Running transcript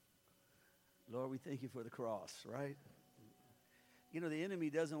Lord, we thank you for the cross, right? You know, the enemy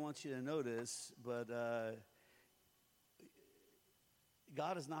doesn't want you to notice, but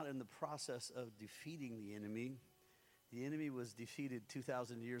God is not in the process of defeating the enemy. The enemy was defeated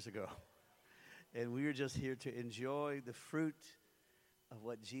 2,000 years ago. And we are just here to enjoy the fruit of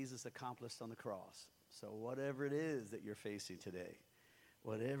what Jesus accomplished on the cross. So whatever it is that you're facing today,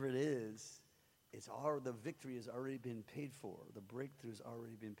 whatever it is, the victory has already been paid for. The breakthrough has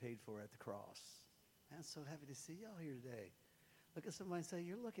already been paid for at the cross. I'm so happy to see y'all here today. Look at somebody and say,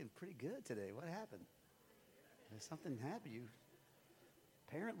 you're looking pretty good today. What happened? There's something happened.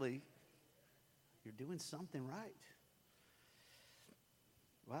 Apparently, you're doing something right.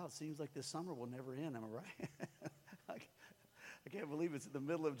 Wow, it seems like this summer will never end. Am I right? I can't believe it's in the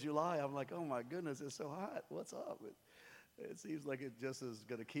middle of July. I'm like, oh my goodness, it's so hot. What's up? It seems like it just is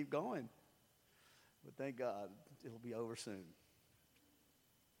going to keep going. But thank God, it'll be over soon.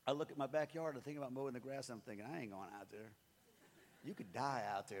 I look at my backyard and think about mowing the grass, and I'm thinking, I ain't going out there. You could die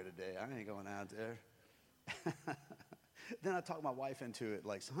out there today. I ain't going out there. Then I talk my wife into it,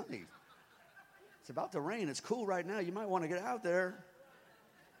 like, honey, it's about to rain. It's cool right now. You might want to get out there.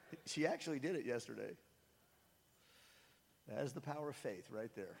 She actually did it yesterday. That is the power of faith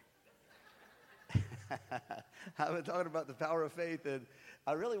right there. I've been talking about the power of faith, and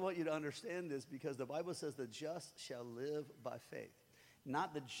I really want you to understand this because the Bible says the just shall live by faith.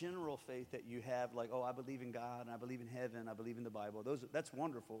 Not the general faith that you have, like, oh, I believe in God, and I believe in heaven, I believe in the Bible. That's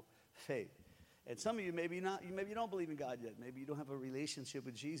wonderful faith. And some of you, maybe you don't believe in God yet. Maybe you don't have a relationship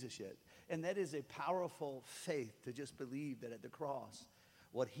with Jesus yet. And that is a powerful faith to just believe that at the cross,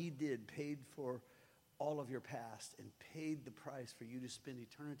 what he did paid for all of your past and paid the price for you to spend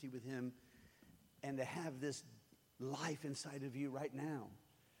eternity with him and to have this life inside of you right now.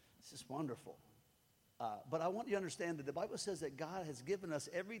 It's just wonderful. But I want you to understand that the Bible says that God has given us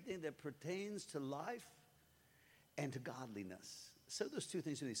everything that pertains to life and to godliness. So those two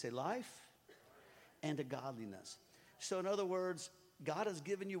things, when you say life and to godliness. So in other words, God has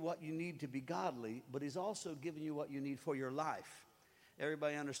given you what you need to be godly, but he's also given you what you need for your life.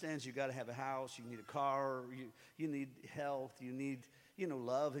 Everybody understands you got to have a house, you need a car, you need health, you need,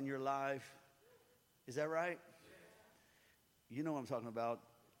 love in your life. Is that right? You know what I'm talking about.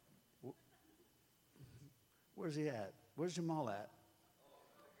 Where's he at? Where's Jamal at?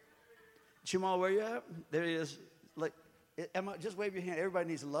 Jamal, where you at? There he is. Just wave your hand. Everybody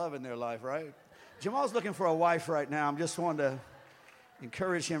needs love in their life, right? Jamal's looking for a wife right now. I'm just wanting to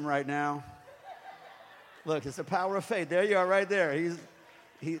encourage him right now. Look, it's the power of faith. There you are right there. He's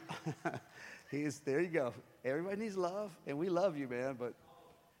there you go. Everybody needs love, and we love you, man, but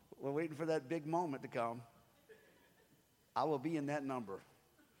we're waiting for that big moment to come. I will be in that number.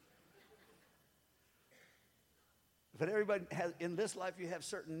 But everybody has, in this life, you have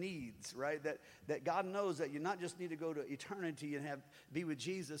certain needs, right? That God knows that you not just need to go to eternity and be with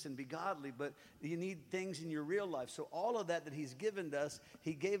Jesus and be godly, but you need things in your real life. So all of that he's given us,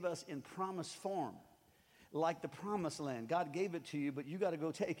 he gave us in promise form. Like the promised land. God gave it to you, but you got to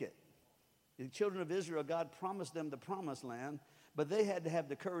go take it. The children of Israel, God promised them the promised land, but they had to have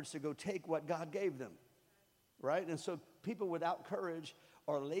the courage to go take what God gave them, right? And so people without courage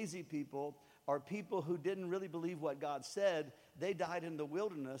or lazy people or people who didn't really believe what God said, they died in the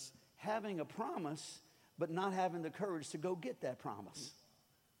wilderness having a promise, but not having the courage to go get that promise.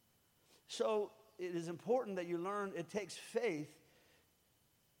 So it is important that you learn it takes faith.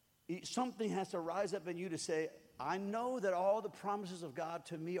 Something has to rise up in you to say, I know that all the promises of God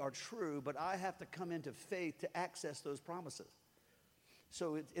to me are true, but I have to come into faith to access those promises.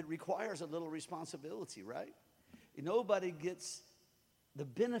 So it requires a little responsibility, right? Nobody gets the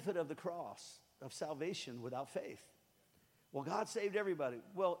benefit of the cross of salvation without faith. Well, God saved everybody.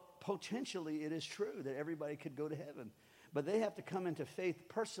 Well, potentially it is true that everybody could go to heaven, but they have to come into faith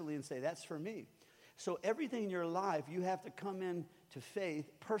personally and say, that's for me. So everything in your life, you have to come in to faith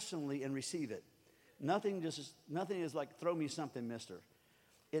personally and receive it. Nothing is like, throw me something, mister.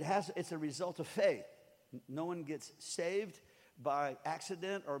 It's a result of faith. No one gets saved by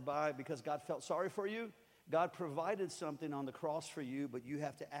accident or because God felt sorry for you. God provided something on the cross for you, but you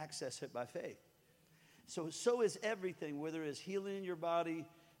have to access it by faith. So is everything, whether it's healing in your body,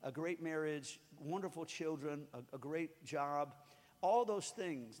 a great marriage, wonderful children, a great job, all those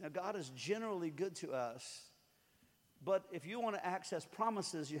things. Now, God is generally good to us, but if you want to access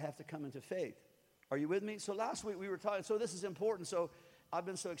promises, you have to come into faith. Are you with me? So last week we were talking, so this is important. So I've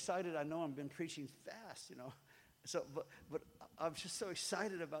been so excited. I know I've been preaching fast, So, but I'm just so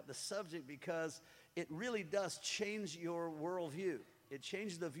excited about the subject because it really does change your worldview. It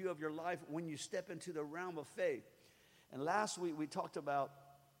changes the view of your life when you step into the realm of faith. And last week we talked about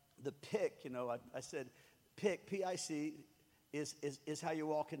the pick, I said pick, P-I-C, is how you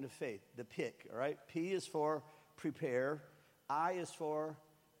walk into faith. The pick, all right? P is for prepare, I is for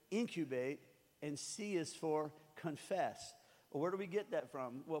incubate, and C is for confess. Well, where do we get that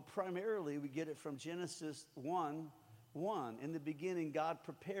from? Well, primarily we get it from Genesis 1:1. In the beginning, God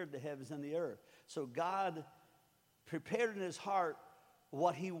prepared the heavens and the earth. So God prepared in his heart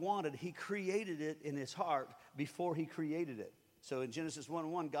what he wanted. He created it in his heart before he created it. So in Genesis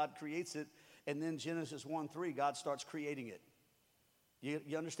 1:1, God creates it, and then Genesis 1:3, God starts creating it.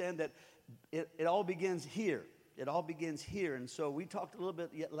 You understand that it all begins here. It all begins here. And so we talked a little bit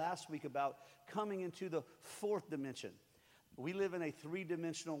yet last week about coming into the fourth dimension. We live in a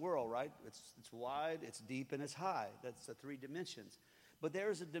three-dimensional world, right? It's wide, it's deep, and it's high. That's the three dimensions. But there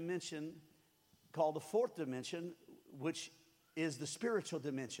is a dimension called the fourth dimension, which is the spiritual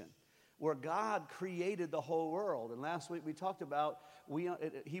dimension, where God created the whole world. And last week we talked about,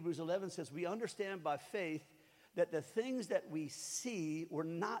 Hebrews 11 says, we understand by faith that the things that we see were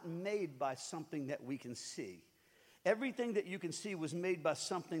not made by something that we can see. Everything that you can see was made by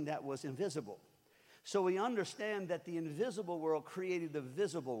something that was invisible. So we understand that the invisible world created the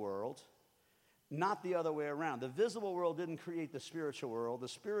visible world, not the other way around. The visible world didn't create the spiritual world. The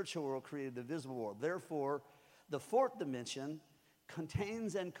spiritual world created the visible world. Therefore, the fourth dimension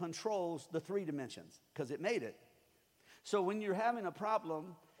contains and controls the three dimensions because it made it. So when you're having a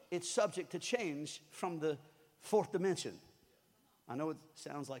problem, it's subject to change from the fourth dimension. I know it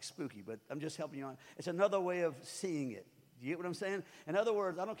sounds like spooky, but I'm just helping you on. It's another way of seeing it. You get what I'm saying? In other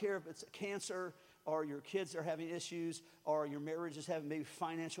words, I don't care if it's cancer or your kids are having issues or your marriage is having maybe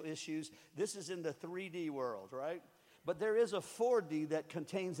financial issues. This is in the 3D world, right? But there is a 4D that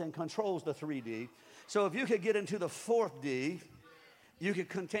contains and controls the 3D. So if you could get into the 4th D, you could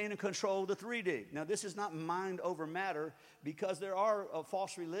contain and control the 3D. Now, this is not mind over matter because there are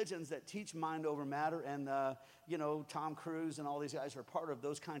false religions that teach mind over matter. And, Tom Cruise and all these guys are part of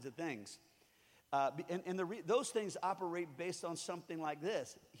those kinds of things. Those things operate based on something like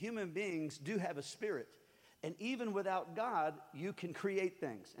this. Human beings do have a spirit. And even without God, you can create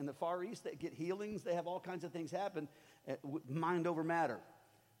things. In the Far East, they get healings. They have all kinds of things happen. Mind over matter.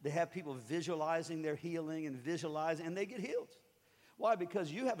 They have people visualizing their healing and they get healed. Why?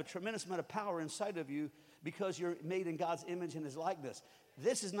 Because you have a tremendous amount of power inside of you because you're made in God's image and his likeness.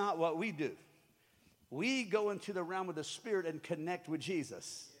 This is not what we do. We go into the realm of the Spirit and connect with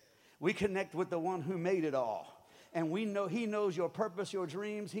Jesus. We connect with the one who made it all. And we know he knows your purpose, your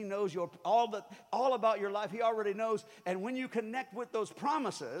dreams. He knows all about your life. He already knows. And when you connect with those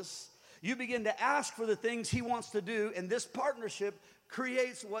promises, you begin to ask for the things he wants to do. And this partnership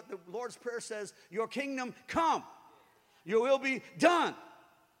creates what the Lord's Prayer says, your kingdom come. Your will be done.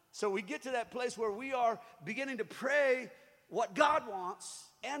 So we get to that place where we are beginning to pray what God wants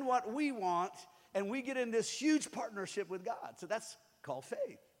and what we want. And we get in this huge partnership with God. So that's called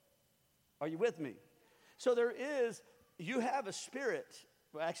faith. Are you with me? So you have a spirit.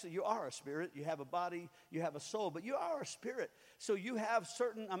 Well, actually, you are a spirit. You have a body. You have a soul. But you are a spirit. So you have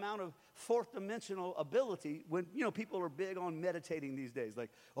certain amount of fourth dimensional ability. When, people are big on meditating these days. Like,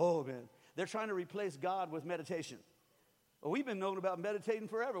 oh, man. They're trying to replace God with meditation. Well, we've been known about meditating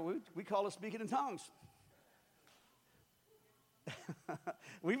forever. We call it speaking in tongues.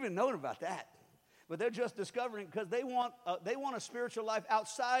 We've been known about that. But they're just discovering because they want a spiritual life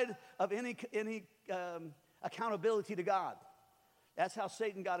outside of any accountability to God. That's how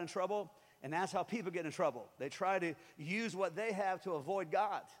Satan got in trouble, and that's how people get in trouble. They try to use what they have to avoid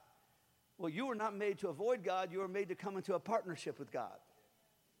God. Well, you were not made to avoid God. You were made to come into a partnership with God.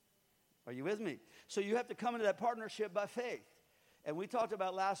 Are you with me? So you have to come into that partnership by faith. And we talked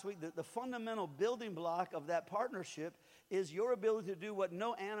about last week that the fundamental building block of that partnership is your ability to do what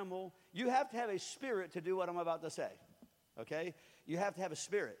no animal, you have to have a spirit to do what I'm about to say. Okay? You have to have a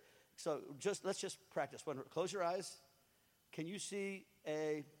spirit. So let's just practice. Close your eyes. Can you see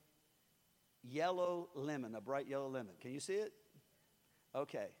a yellow lemon, a bright yellow lemon? Can you see it?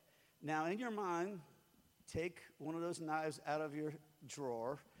 Okay. Now in your mind, take one of those knives out of your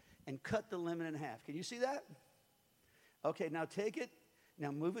drawer and cut the lemon in half. Can you see that? Okay, now take it.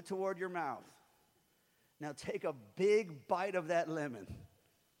 Now move it toward your mouth. Now take a big bite of that lemon.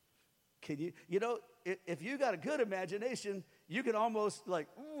 Can you, if you got a good imagination, you can almost like,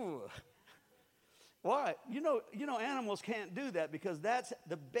 ooh. Why? Animals can't do that because that's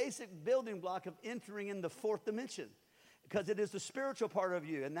the basic building block of entering in the fourth dimension. Because it is the spiritual part of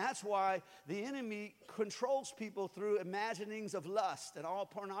you. And that's why the enemy controls people through imaginings of lust and all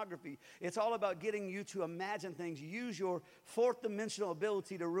pornography. It's all about getting you to imagine things. Use your fourth dimensional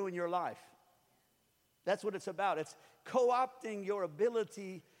ability to ruin your life. That's what it's about. It's co-opting your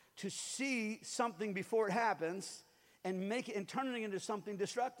ability to see something before it happens and make it and turn it into something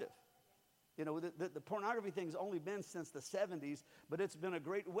destructive. You know, the pornography thing's only been since the 70s, but it's been a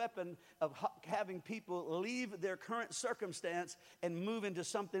great weapon of having people leave their current circumstance and move into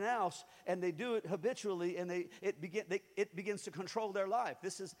something else, and they do it habitually, and it begins to control their life.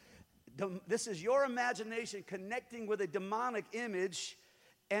 This is your imagination connecting with a demonic image,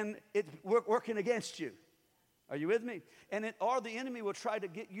 and it's working against you. Are you with me? Or the enemy will try to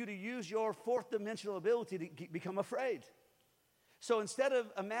get you to use your fourth dimensional ability to become afraid. So instead of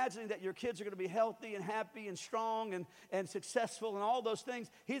imagining that your kids are going to be healthy and happy and strong and successful and all those things,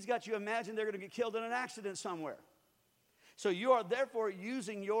 he's got you imagine they're going to get killed in an accident somewhere. So you are therefore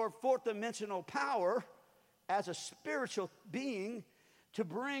using your fourth dimensional power as a spiritual being to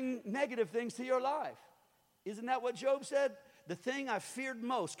bring negative things to your life. Isn't that what Job said? The thing I feared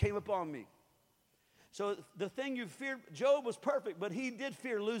most came upon me. So the thing you feared, Job was perfect, but he did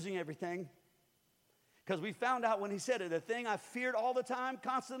fear losing everything. Because we found out when he said it, the thing I feared all the time,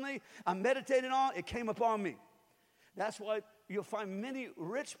 constantly, I meditated on, it came upon me. That's why you'll find many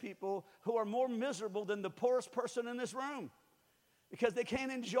rich people who are more miserable than the poorest person in this room. Because they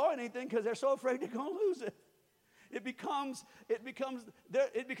can't enjoy anything because they're so afraid they're going to lose it. It becomes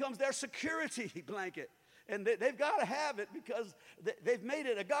their security blanket. And they've got to have it because they've made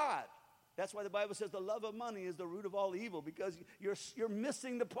it a god. That's why the Bible says the love of money is the root of all evil, because you're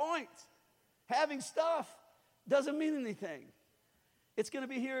missing the point. Having stuff doesn't mean anything. It's going to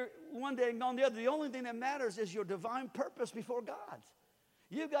be here one day and gone the other. The only thing that matters is your divine purpose before God.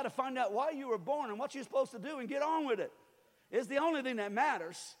 You've got to find out why you were born and what you're supposed to do and get on with it. It's the only thing that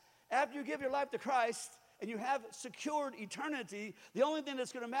matters. After you give your life to Christ and you have secured eternity, the only thing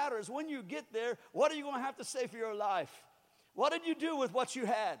that's going to matter is when you get there, what are you going to have to say for your life? What did you do with what you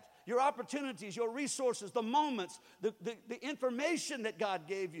had? Your opportunities, your resources, the moments, the information that God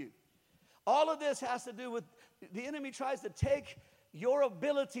gave you. All of this has to do with the enemy tries to take your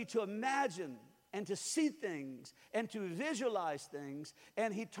ability to imagine and to see things and to visualize things,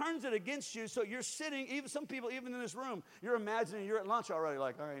 and he turns it against you. So you're sitting, even some people, even in this room, you're imagining you're at lunch already,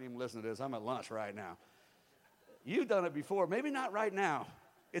 like, I ain't even listening to this. I'm at lunch right now. You've done it before. Maybe not right now.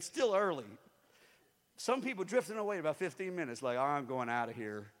 It's still early. Some people drifting away about 15 minutes, like, I'm going out of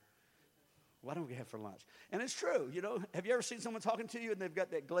here. Why don't we have for lunch? And it's true, you know. Have you ever seen someone talking to you and they've got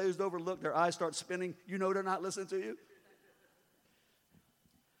that glazed over look, their eyes start spinning, you know they're not listening to you?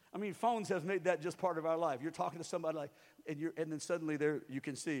 I mean, phones have made that just part of our life. You're talking to somebody like, and then suddenly you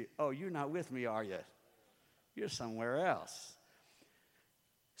can see, oh, you're not with me, are you? You're somewhere else.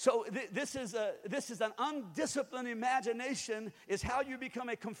 So this is an undisciplined imagination is how you become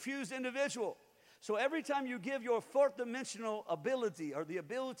a confused individual. So every time you give your fourth dimensional ability or the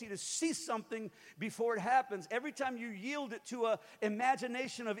ability to see something before it happens, every time you yield it to an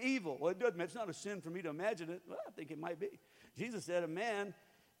imagination of evil, well, it's not a sin for me to imagine it. Well, I think it might be. Jesus said a man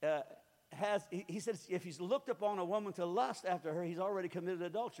he said if he's looked upon a woman to lust after her, he's already committed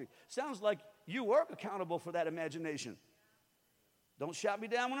adultery. Sounds like you were accountable for that imagination. Don't shout me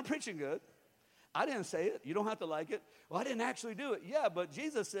down when I'm preaching good. I didn't say it. You don't have to like it. Well, I didn't actually do it. Yeah, but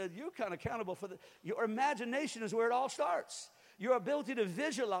Jesus said you're kind of accountable for your imagination is where it all starts. Your ability to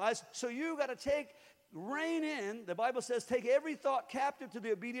visualize. So you got to rein in. The Bible says take every thought captive to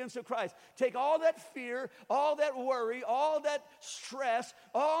the obedience of Christ. Take all that fear, all that worry, all that stress,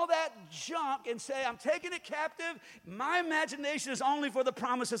 all that junk and say, I'm taking it captive. My imagination is only for the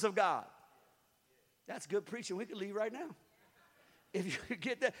promises of God. That's good preaching. We could leave right now. If you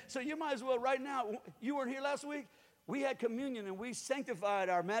get that. So you might as well right now. You weren't here last week. We had communion and we sanctified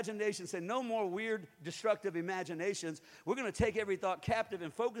our imagination, said no more weird, destructive imaginations. We're going to take every thought captive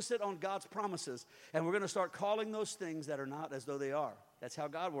and focus it on God's promises. And we're going to start calling those things that are not as though they are. That's how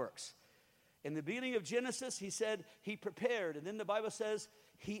God works. In the beginning of Genesis, he said he prepared. And then the Bible says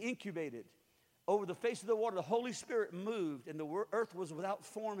he incubated. Over the face of the water, the Holy Spirit moved and the earth was without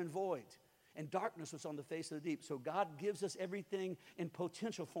form and void. And darkness was on the face of the deep. So God gives us everything in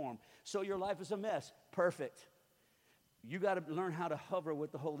potential form. So your life is a mess. Perfect. You got to learn how to hover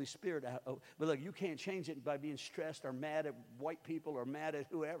with the Holy Spirit. But look, you can't change it by being stressed or mad at white people or mad at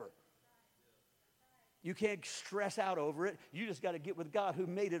whoever. You can't stress out over it. You just got to get with God who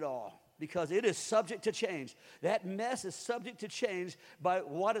made it all. Because it is subject to change. That mess is subject to change by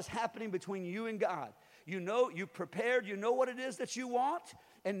what is happening between you and God. You know, you prepared, you know what it is that you want,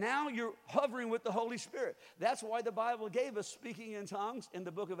 and now you're hovering with the Holy Spirit. That's why the Bible gave us speaking in tongues in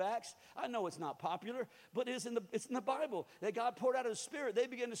the book of Acts. I know it's not popular, but it's in the Bible that God poured out His Spirit. They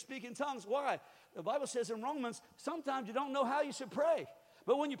began to speak in tongues. Why? The Bible says in Romans, sometimes you don't know how you should pray.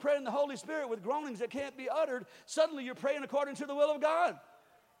 But when you pray in the Holy Spirit with groanings that can't be uttered, suddenly you're praying according to the will of God.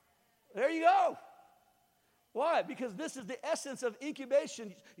 There you go. Why? Because this is the essence of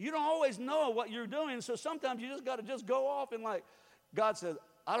incubation. You don't always know what you're doing, so sometimes you just got to just go off and like, God says,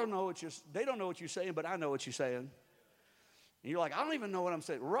 I don't know what they don't know what you're saying, but I know what you're saying. And you're like, I don't even know what I'm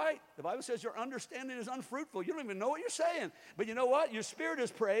saying. Right. The Bible says your understanding is unfruitful. You don't even know what you're saying. But you know what? Your spirit is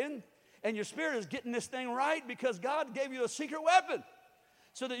praying, and your spirit is getting this thing right because God gave you a secret weapon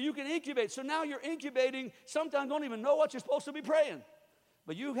so that you can incubate. So now you're incubating, sometimes don't even know what you're supposed to be praying.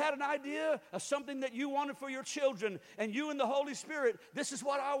 But you had an idea of something that you wanted for your children, and you and the Holy Spirit, this is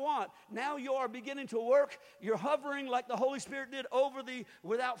what I want. Now you are beginning to work. You're hovering like the Holy Spirit did over the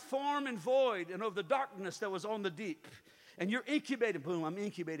without form and void and over the darkness that was on the deep. And you're incubating. Boom, I'm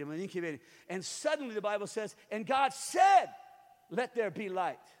incubating. And suddenly the Bible says, and God said, let there be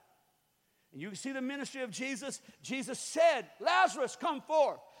light. And you see the ministry of Jesus. Jesus said, Lazarus, come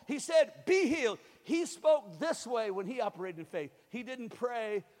forth. He said, be healed. He spoke this way when he operated in faith. He didn't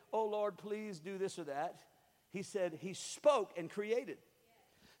pray, oh, Lord, please do this or that. He said he spoke and created.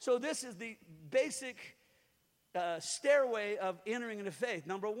 So this is the basic stairway of entering into faith.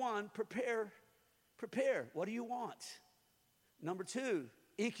 Number one, prepare. What do you want? Number two,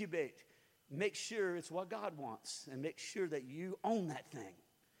 incubate. Make sure it's what God wants and make sure that you own that thing.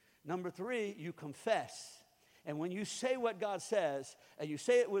 Number three, you confess. And when you say what God says, and you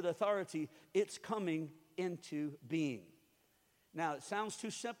say it with authority, it's coming into being. Now, it sounds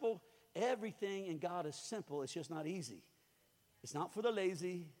too simple. Everything in God is simple. It's just not easy. It's not for the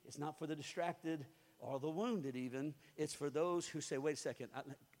lazy. It's not for the distracted or the wounded even. It's for those who say, wait a second,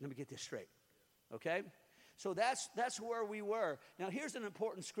 let me get this straight. Okay? So that's where we were. Now, here's an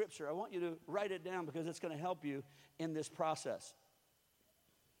important scripture. I want you to write it down because it's going to help you in this process.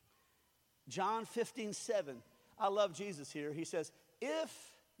 John 15:7. I love Jesus here. He says, if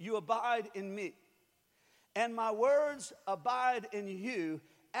you abide in me and my words abide in you,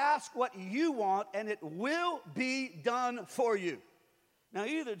 ask what you want and it will be done for you. Now,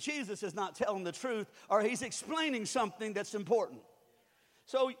 either Jesus is not telling the truth or he's explaining something that's important.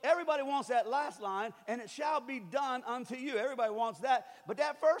 So everybody wants that last line, and it shall be done unto you. Everybody wants that. But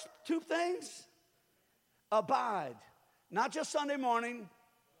that first two things, abide. Not just Sunday morning,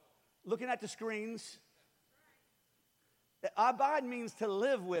 looking at the screens. Abide means to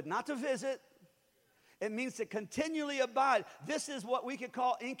live with, not to visit. It means to continually abide. This is what we could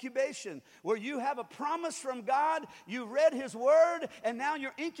call incubation, where you have a promise from God, you read his word, and now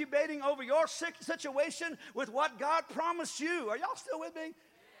you're incubating over your situation with what God promised you. Are y'all still with me?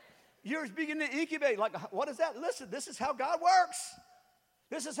 You're beginning to incubate. Like, what is that? Listen, this is how God works.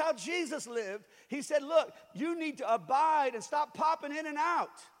 This is how Jesus lived. He said, look, you need to abide and stop popping in and out.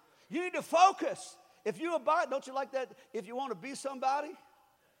 You need to focus. If you abide, don't you like that? If you want to be somebody,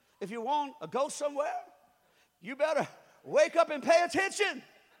 if you want to go somewhere, you better wake up and pay attention.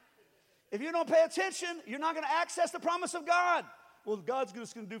 If you don't pay attention, you're not going to access the promise of God. Well, God's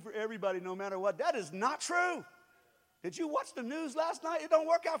just going to do for everybody no matter what. That is not true. Did you watch the news last night? It don't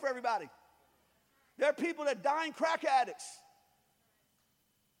work out for everybody. There are people that dying crack addicts.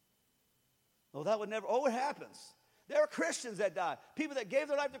 Oh, that would never, it happens. There are Christians that die. People that gave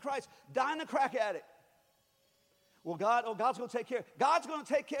their life to Christ, dying a crack addict. Well, God's going to take care. God's going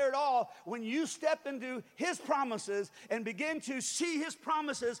to take care of it all when you step into his promises and begin to see his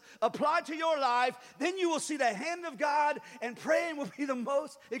promises applied to your life. Then you will see the hand of God, and praying will be the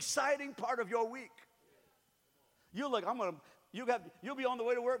most exciting part of your week. You'll be on the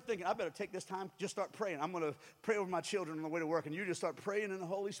way to work thinking, I better take this time, just start praying. I'm going to pray over my children on the way to work. And you just start praying in the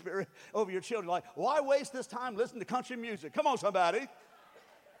Holy Spirit over your children. Like, why waste this time listening to country music? Come on, somebody.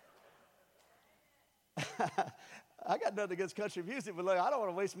 I got nothing against country music, but look, I don't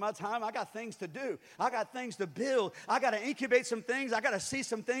want to waste my time. I got things to do. I got things to build. I got to incubate some things. I got to see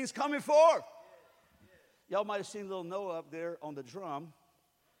some things coming forth. Y'all might have seen little Noah up there on the drum.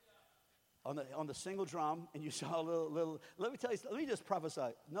 On the single drum, and you saw a little, let me just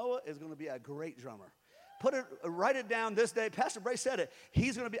prophesy. Noah is going to be a great drummer. Write it down this day. Pastor Bray said it.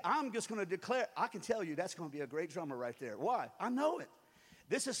 I'm just going to declare, I can tell you that's going to be a great drummer right there. Why? I know it.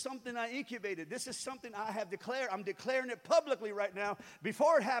 This is something I incubated. This is something I have declared. I'm declaring it publicly right now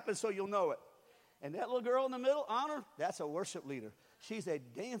before it happens so you'll know it. And that little girl in the middle, Honor, that's a worship leader. She's a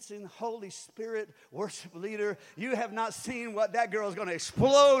dancing Holy Spirit worship leader. You have not seen what that girl is going to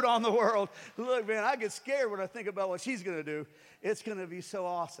explode on the world. Look, man, I get scared when I think about what she's going to do. It's going to be so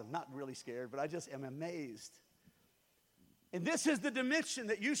awesome. Not really scared, but I just am amazed. And this is the dimension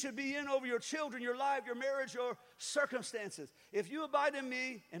that you should be in over your children, your life, your marriage, your circumstances. If you abide in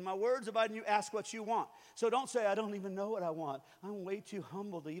me and my words abide in you, ask what you want. So don't say, I don't even know what I want. I'm way too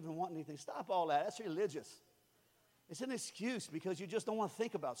humble to even want anything. Stop all that. That's religious. It's an excuse because you just don't want to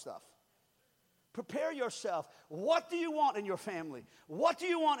think about stuff. Prepare yourself. What do you want in your family? What do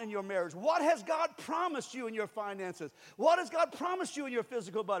you want in your marriage? What has God promised you in your finances? What has God promised you in your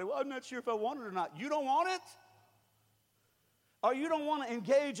physical body? Well, I'm not sure if I want it or not. You don't want it? Or you don't want to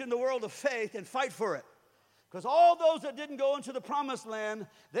engage in the world of faith and fight for it? Because all those that didn't go into the promised land,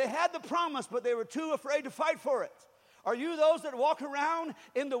 they had the promise, but they were too afraid to fight for it. Are you those that walk around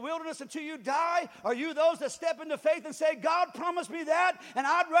in the wilderness until you die? Are you those that step into faith and say, God promised me that, and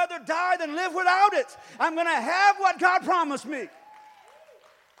I'd rather die than live without it? I'm going to have what God promised me.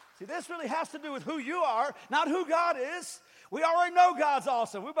 See, this really has to do with who you are, not who God is. We already know God's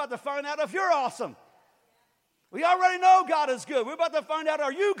awesome. We're about to find out if you're awesome. We already know God is good. We're about to find out,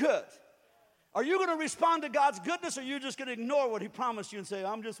 are you good? Are you going to respond to God's goodness, or are you just going to ignore what he promised you and say,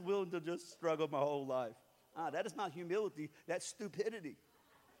 I'm just willing to just struggle my whole life? That is not humility. That's stupidity.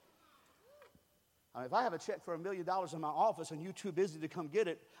 If I have a check for $1 million in my office and you're too busy to come get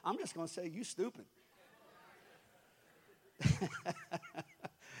it, I'm just going to say, you stupid.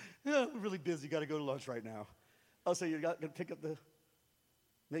 Yeah, I'm really busy. Got to go to lunch right now. Oh, so you're going to pick up the $1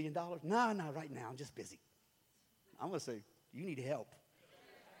 million? No, right now. I'm just busy. I'm going to say, you need help.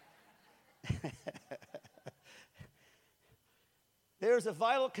 There's a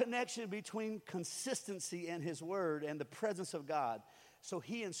vital connection between consistency in his word and the presence of God. So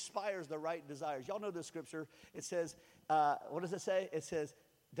he inspires the right desires. Y'all know this scripture. It says, what does it say? It says,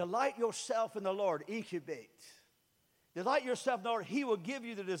 delight yourself in the Lord, incubate. Delight yourself in the Lord. He will give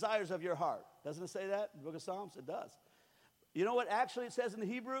you the desires of your heart. Doesn't it say that in the book of Psalms? It does. You know what actually it says in the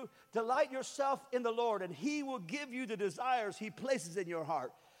Hebrew? Delight yourself in the Lord, and he will give you the desires he places in your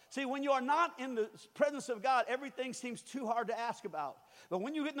heart. See, when you are not in the presence of God, everything seems too hard to ask about. But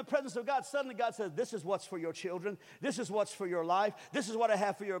when you get in the presence of God, suddenly God says, this is what's for your children. This is what's for your life. This is what I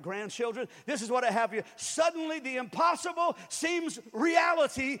have for your grandchildren. This is what I have for you. Suddenly the impossible seems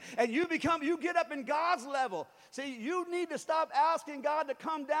reality, and you get up in God's level. See, you need to stop asking God to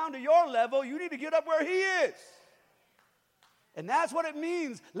come down to your level. You need to get up where he is. And that's what it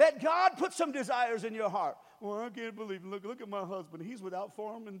means. Let God put some desires in your heart. Well, I can't believe it. Look at my husband. He's without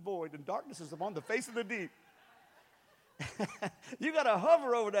form and void, and darkness is upon the face of the deep. You got to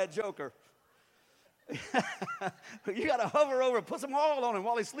hover over that joker. You got to hover over, put some oil on him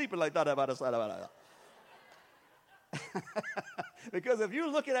while he's sleeping like that. Because if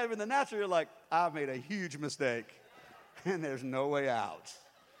you're looking at him in the natural, you're like, I made a huge mistake, and there's no way out.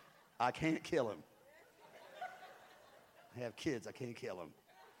 I can't kill him. I have kids. I can't kill them.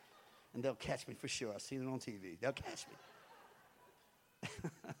 And they'll catch me for sure. I've seen it on TV. They'll catch me.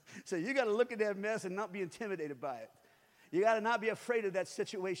 So you got to look at that mess and not be intimidated by it. You got to not be afraid of that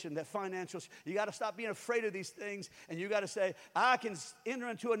situation, that financial. You got to stop being afraid of these things, and you got to say, I can enter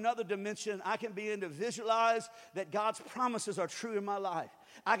into another dimension. I can begin to visualize that God's promises are true in my life.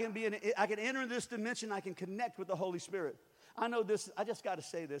 I can enter this dimension. I can connect with the Holy Spirit. I know this. I just got to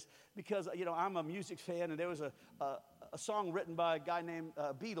say this because, I'm a music fan, and there was a song written by a guy named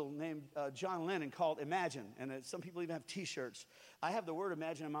Beatle named John Lennon called Imagine, and some people even have T-shirts. I have the word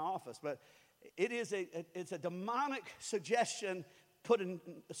Imagine in my office, but it's a demonic suggestion put in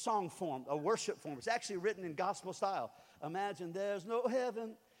a song form, a worship form. It's actually written in gospel style. Imagine there's no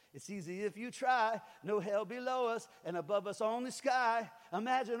heaven. It's easy if you try. No hell below us and above us on the sky.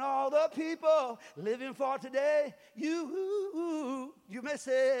 Imagine all the people living for today. You may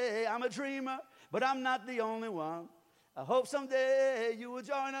say I'm a dreamer, but I'm not the only one. I hope someday you will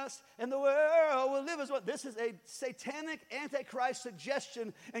join us and the world will live as one. This is a satanic antichrist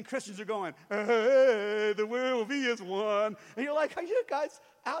suggestion, and Christians are going, hey, the world will be as one. And you're like, are you guys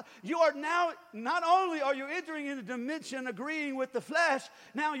out? You are now, not only are you entering into the dimension agreeing with the flesh,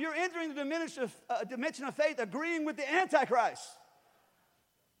 now you're entering the dimension of faith agreeing with the antichrist.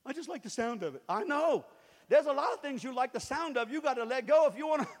 I just like the sound of it. I know. There's a lot of things you like the sound of. You got to let go. If you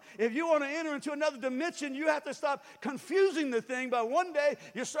want to enter into another dimension, you have to stop confusing the thing. But one day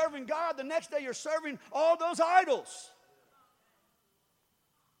you're serving God. The next day you're serving all those idols.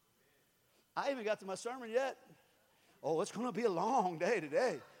 I haven't got to my sermon yet. Oh, it's going to be a long day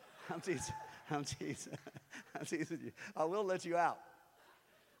today. I'm teasing you. I will let you out.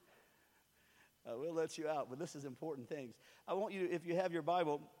 But this is important things. I want you, if you have your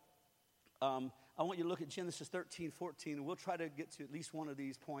Bible, I want you to look at Genesis 13:14, and we'll try to get to at least one of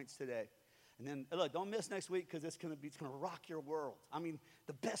these points today. And then, look, don't miss next week because it's going to rock your world. I mean,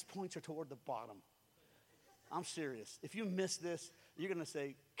 the best points are toward the bottom. I'm serious. If you miss this, you're going to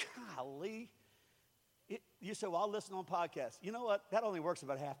say, golly. You say, well, I'll listen on podcasts. You know what? That only works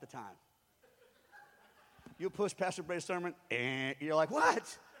about half the time. You'll push Pastor Bray's sermon, and you're like,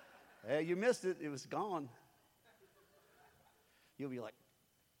 what? Hey, you missed it. It was gone. You'll be like,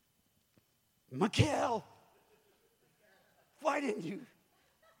 Michael, why didn't you?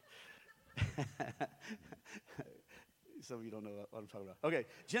 Some of you don't know what I'm talking about. Okay,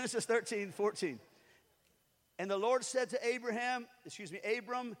 Genesis 13:14. And the Lord said to Abram,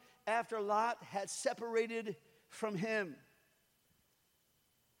 after Lot had separated from him,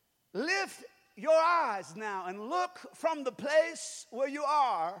 lift your eyes now and look from the place where you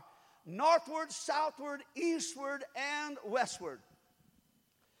are, northward, southward, eastward, and westward.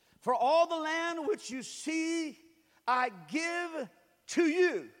 For all the land which you see, I give to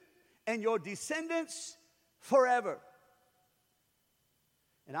you and your descendants forever.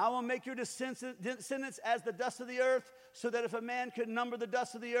 And I will make your descendants as the dust of the earth, so that if a man could number the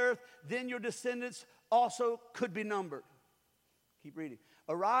dust of the earth, then your descendants also could be numbered. Keep reading.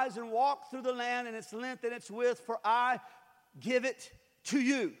 Arise and walk through the land in its length and its width, for I give it to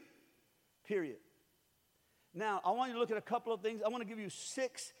you. Period. Now, I want you to look at a couple of things. I want to give you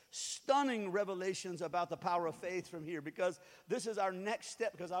 6 stunning revelations about the power of faith from here, because this is our next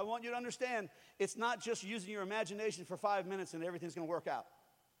step, because I want you to understand it's not just using your imagination for 5 minutes and everything's going to work out.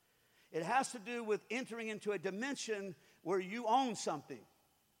 It has to do with entering into a dimension where you own something,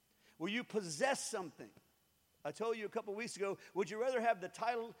 where you possess something. I told you a couple weeks ago, would you rather have the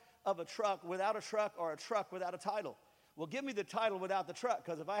title of a truck without a truck or a truck without a title? Well, give me the title without the truck,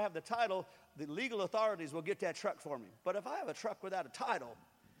 because if I have the title, the legal authorities will get that truck for me. But if I have a truck without a title,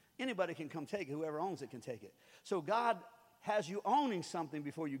 anybody can come take it. Whoever owns it can take it. So God has you owning something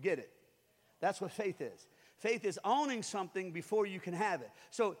before you get it. That's what faith is. Faith is owning something before you can have it.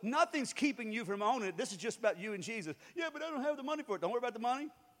 So nothing's keeping you from owning it. This is just about you and Jesus. Yeah, but I don't have the money for it. Don't worry about the money.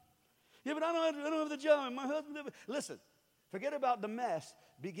 Yeah, but I don't have the job. And my husband. Listen, forget about the mess.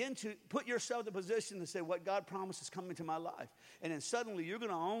 Begin to put yourself in the position to say, what God promised is coming to my life. And then suddenly you're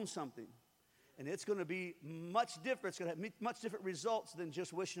going to own something. And it's going to be much different. It's going to have much different results than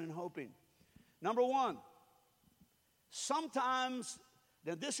just wishing and hoping. Number 1, sometimes,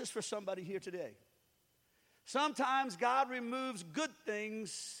 now this is for somebody here today. Sometimes God removes good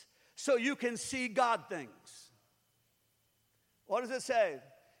things so you can see God things. What does it say?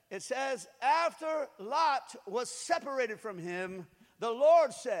 It says, after Lot was separated from him, the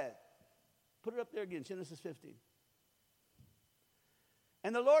Lord said, put it up there again, Genesis 15.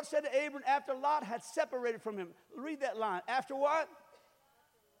 And the Lord said to Abram, after Lot had separated from him. Read that line. After what?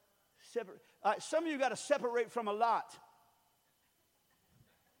 All right, some of you got to separate from a lot.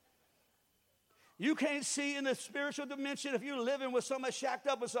 You can't see in the spiritual dimension if you're living with somebody, shacked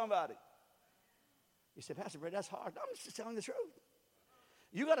up with somebody. You say, Pastor Brett, that's hard. I'm just telling the truth.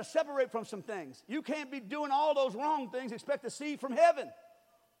 You got to separate from some things. You can't be doing all those wrong things, expect to see from heaven.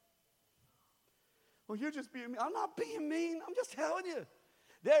 Well, you're just being mean. I'm not being mean. I'm just telling you.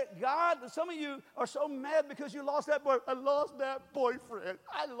 God, some of you are so mad because you lost that boyfriend. I lost that boyfriend.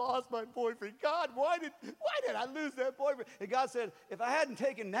 I lost my boyfriend. God, why did I lose that boyfriend? And God said, if I hadn't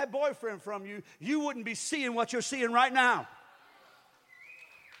taken that boyfriend from you, you wouldn't be seeing what you're seeing right now.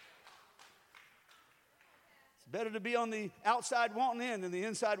 It's better to be on the outside wanting in than the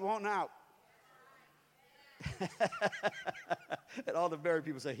inside wanting out. And all the married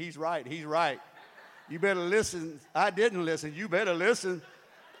people say, he's right, he's right. You better listen. I didn't listen. You better listen.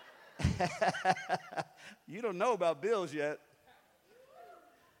 You don't know about bills yet.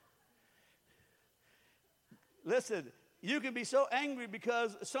 Listen, you can be so angry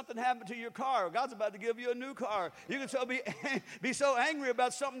because something happened to your car. God's about to give you a new car. You can so be so angry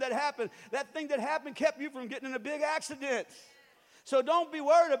about something that happened. That thing that happened kept you from getting in a big accident. So don't be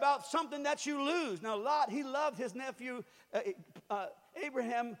worried about something that you lose. Now, Lot, he loved his nephew.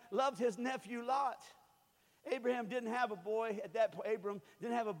 Abraham loved his nephew Lot. Abram didn't have a boy at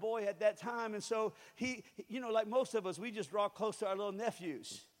that time, and so he, like most of us, we just draw close to our little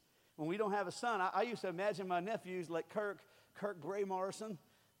nephews. When we don't have a son, I used to imagine my nephews like Kirk Gray Morrison.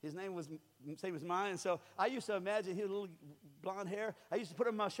 His name was same as mine, and so I used to imagine he had a little blonde hair. I used to put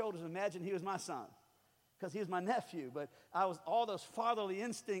him on my shoulders and imagine he was my son, because he was my nephew. But all those fatherly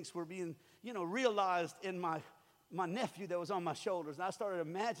instincts were being, realized in my nephew that was on my shoulders, and I started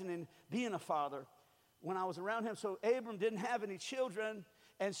imagining being a father when I was around him. So Abram didn't have any children,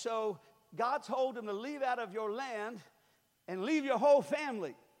 and so God told him to leave out of your land and leave your whole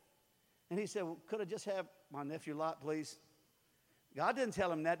family. And he said, well, could I just have my nephew Lot, please? God didn't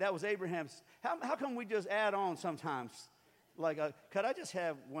tell him that. That was Abraham's. How come we just add on sometimes? Like, could I just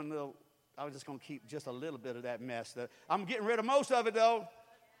have one little, I was just going to keep just a little bit of that mess. I'm getting rid of most of it, though.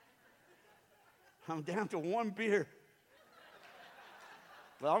 I'm down to one beer.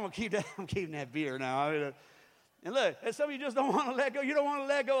 Well, I'm keeping that beer now. And look, and some of you just don't want to let go. You don't want to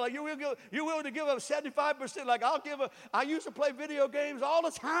let go. Like you're willing to give up 75%. Like I used to play video games all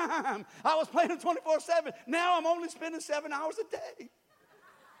the time. I was playing them 24/7. Now I'm only spending 7 hours a day.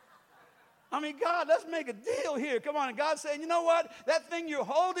 I mean, God, let's make a deal here. Come on. And God's saying, you know what? That thing you're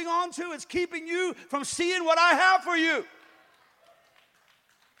holding on to is keeping you from seeing what I have for you.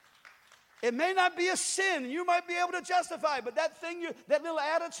 It may not be a sin, and you might be able to justify it, but that thing, that little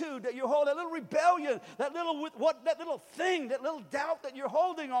attitude that you hold, that little rebellion, that little thing, that little doubt that you're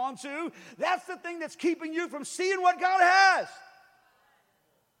holding on to, that's the thing that's keeping you from seeing what God has.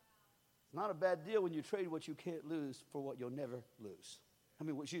 It's not a bad deal when you trade what you can't lose for what you'll never lose. I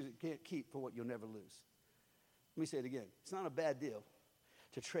mean, what you can't keep for what you'll never lose. Let me say it again. It's not a bad deal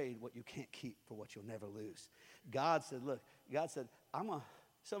to trade what you can't keep for what you'll never lose. God said, look, God said,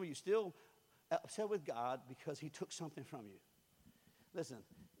 some of you still upset with God because he took something from you. Listen,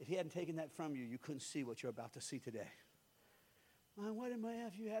 if he hadn't taken that from you, you couldn't see what you're about to see today. Why did my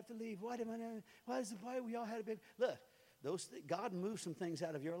nephew have to leave? Why we all had a baby? Look, God moved some things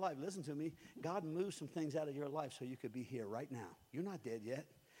out of your life. Listen to me. God moved some things out of your life so you could be here right now. You're not dead yet.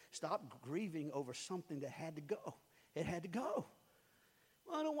 Stop grieving over something that had to go. It had to go.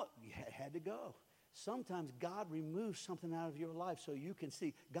 Well, I don't want. It had to go. Sometimes God removes something out of your life so you can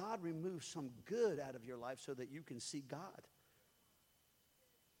see. God removes some good out of your life so that you can see God.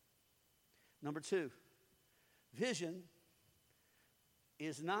 Number 2, vision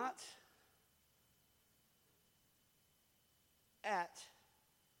is not at,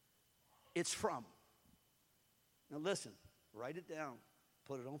 it's from. Now listen, write it down,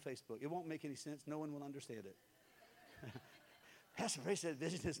 put it on Facebook. It won't make any sense. No one will understand it. Pastor Ray said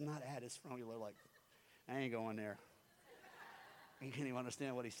vision is not at, it's from. You're like, I ain't going there. You can't even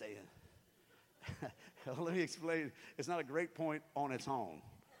understand what he's saying. Let me explain. It's not a great point on its own.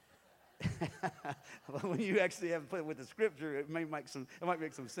 But when you actually have to put it with the scripture, it might make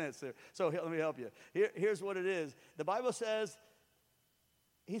some sense there. So let me help you. Here's what it is. The Bible says,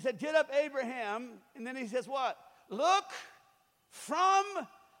 he said, get up, Abraham. And then he says what? Look from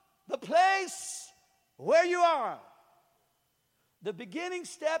the place where you are. The beginning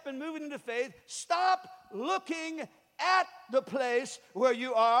step in moving into faith, stop looking at the place where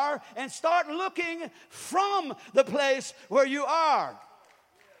you are and start looking from the place where you are.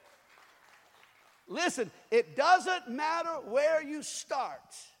 Listen, it doesn't matter where you start.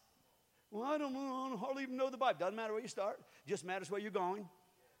 Well, I don't hardly even know the Bible. Doesn't matter where you start. It just matters where you're going.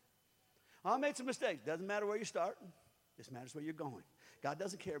 I made some mistakes. Doesn't matter where you start. It just matters where you're going. God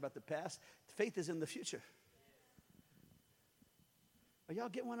doesn't care about the past. Faith is in the future. Are y'all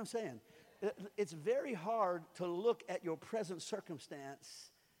getting what I'm saying? It's very hard to look at your present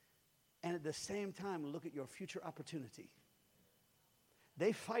circumstance and at the same time look at your future opportunity.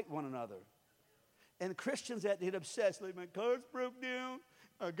 They fight one another. And Christians that get obsessed, like, my car's broke down,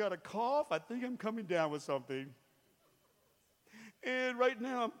 I got a cough, I think I'm coming down with something. And right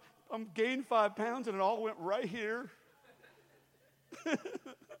now I'm gained 5 pounds and it all went right here. God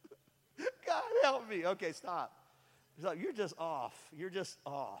help me. Okay, stop. So you're just off. You're just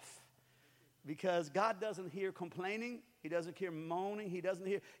off. Because God doesn't hear complaining. He doesn't hear moaning. He doesn't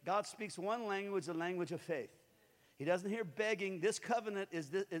hear. God speaks one language, the language of faith. He doesn't hear begging. This covenant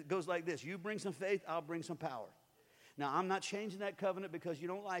it goes like this. You bring some faith, I'll bring some power. Now, I'm not changing that covenant because you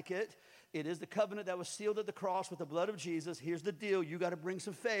don't like it. It is the covenant that was sealed at the cross with the blood of Jesus. Here's the deal. You got to bring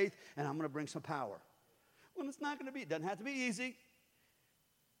some faith, and I'm going to bring some power. Well, it's not going to be. It doesn't have to be easy.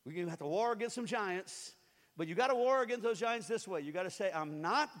 We're going to have to war against some giants. But you got to war against those giants this way. You got to say, I'm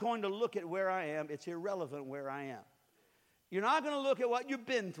not going to look at where I am. It's irrelevant where I am. You're not going to look at what you've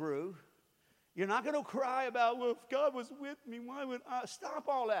been through. You're not going to cry about, well, if God was with me, why would I? Stop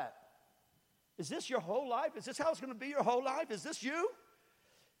all that. Is this your whole life? Is this how it's going to be your whole life? Is this you?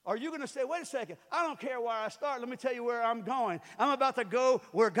 Are you going to say, wait a second, I don't care where I start. Let me tell you where I'm going. I'm about to go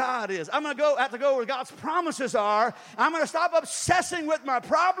where God is. I'm going to have to go where God's promises are. I'm going to stop obsessing with my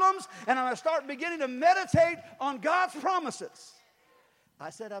problems, and I'm going to start beginning to meditate on God's promises.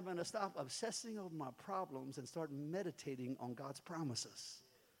 I said I'm going to stop obsessing over my problems and start meditating on God's promises.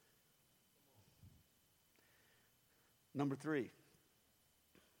 Number 3.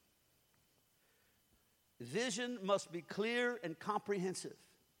 Vision must be clear and comprehensive.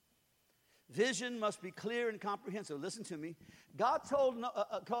 Vision must be clear and comprehensive. Listen to me. God told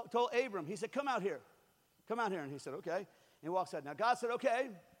Abram, he said, come out here. Come out here. And he said, okay. And he walks out. Now God said, okay.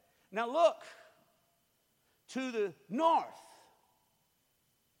 Now look to the north.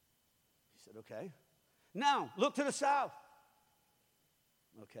 He said, okay. Now look to the south.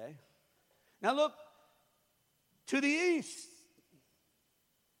 Okay. Now look to the east.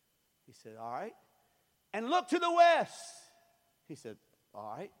 He said, all right. and look to the west. He said,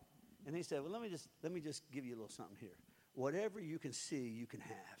 all right. And he said, well, let me just give you a little something here. Whatever you can see, you can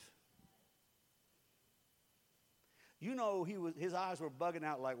have. You know, his eyes were bugging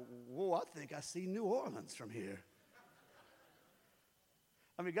out like, whoa, I think I see New Orleans from here.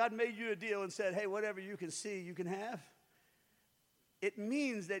 I mean, God made you a deal and said, hey, whatever you can see, you can have. It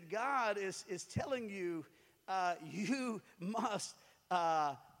means that God is telling you, you must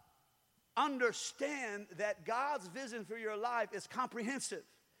understand that God's vision for your life is comprehensive.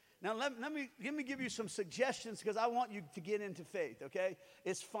 Now, let me give you some suggestions because I want you to get into faith, okay?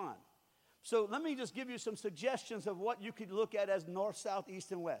 It's fun. So let me just give you some suggestions of what you could look at as north, south,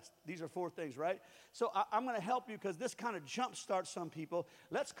 east, and west. These are 4 things, right? So I'm going to help you because this kind of jumpstarts some people.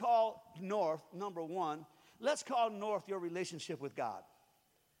 Let's call north, number 1. Let's call north your relationship with God.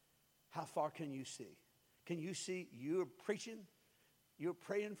 How far can you see? Can you see you're preaching? You're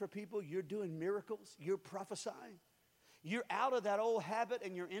praying for people. You're doing miracles. You're prophesying. You're out of that old habit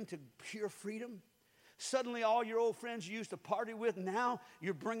and you're into pure freedom. Suddenly all your old friends you used to party with, now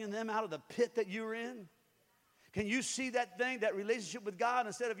you're bringing them out of the pit that you were in. Can you see that thing, that relationship with God,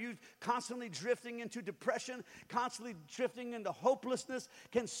 instead of you constantly drifting into depression, constantly drifting into hopelessness,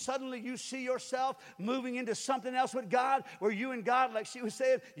 can suddenly you see yourself moving into something else with God, where you and God, like she was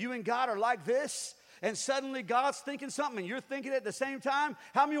saying, you and God are like this, and suddenly God's thinking something and you're thinking it at the same time?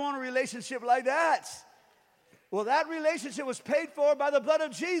 How many want a relationship like that? Well, that relationship was paid for by the blood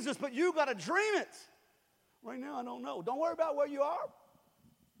of Jesus, but you got to dream it. Right now, I don't know. Don't worry about where you are.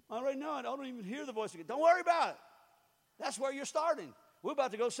 Right now, I don't even hear the voice again. Don't worry about it. That's where you're starting. We're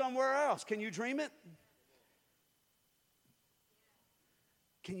about to go somewhere else. Can you dream it?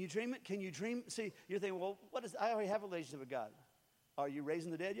 Can you dream it? Can you dream? See, you're thinking, well, I already have a relationship with God. Are you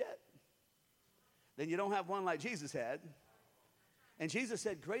raising the dead yet? Then you don't have one like Jesus had. And Jesus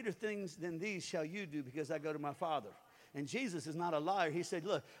said, greater things than these shall you do because I go to my Father. And Jesus is not a liar. He said,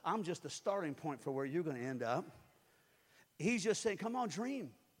 look, I'm just the starting point for where you're going to end up. He's just saying, come on,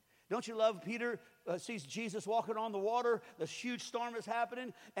 dream. Don't you love Peter sees Jesus walking on the water. This huge storm is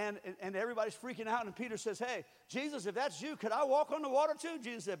happening, and everybody's freaking out. And Peter says, hey, Jesus, if that's you, could I walk on the water too?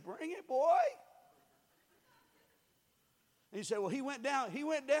 Jesus said, bring it, boy. And you say, well, he went down,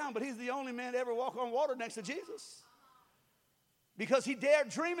 but he's the only man to ever walk on water next to Jesus. Because he dared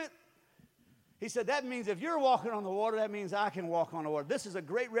dream it. He said, that means if you're walking on the water, that means I can walk on the water. This is a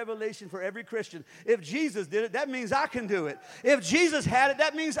great revelation for every Christian. If Jesus did it, that means I can do it. If Jesus had it,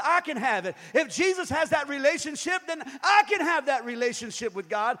 that means I can have it. If Jesus has that relationship, then I can have that relationship with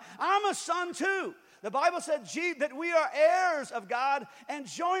God. I'm a son too. The Bible said that we are heirs of God and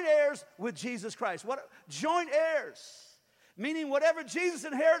joint heirs with Jesus Christ. What? Joint heirs, meaning whatever Jesus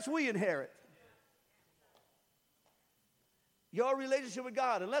inherits, we inherit. Your relationship with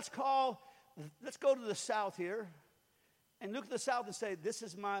God. And let's go to the south here and look at the south and say, this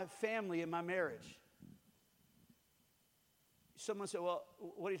is my family and my marriage. Someone said, well,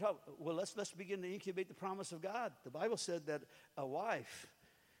 what are you talking about? Well, let's begin to incubate the promise of God. The Bible said that a wife,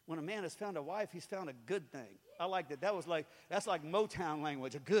 when a man has found a wife, he's found a good thing. I like that. That's like Motown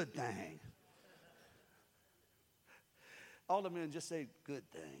language, a good thing. All the men just say, good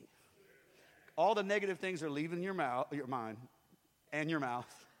thing. All the negative things are leaving your mind and your mouth.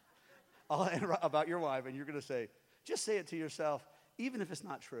 All about your wife, and you're going to say, just say it to yourself, even if it's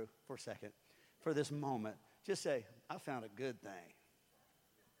not true for a second, for this moment. Just say, I found a good thing.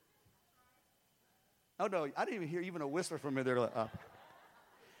 Oh, no, I didn't even hear even a whisper from me there. Like,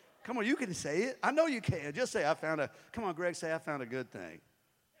 come on, you can say it. I know you can. Just say, come on, Greg, say, I found a good thing.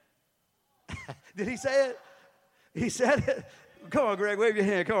 Did he say it? He said it. Come on, Greg, wave your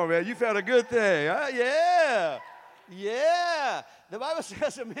hand. Come on, man. You found a good thing. Yeah. Yeah. The Bible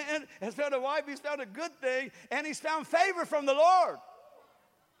says a man has found a wife, he's found a good thing, and he's found favor from the Lord.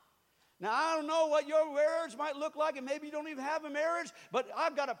 Now, I don't know what your marriage might look like, and maybe you don't even have a marriage, but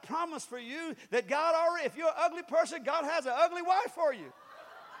I've got a promise for you that God already, if you're an ugly person, God has an ugly wife for you.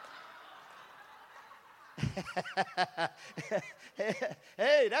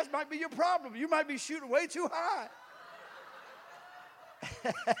 Hey, that might be your problem. You might be shooting way too high.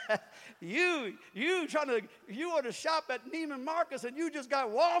 You want to shop at Neiman Marcus and you just got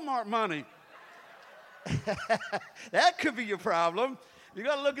Walmart money. That could be your problem. You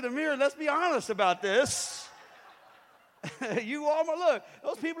got to look in the mirror. Let's be honest about this. You Walmart, look,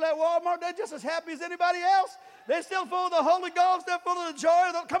 those people at Walmart, they're just as happy as anybody else. They're still full of the Holy Ghost. They're full of the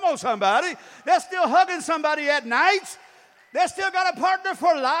joy. Come on, somebody. They're still hugging somebody at night. They still got a partner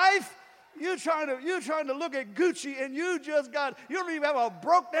for life. You're trying to look at Gucci and you don't even have a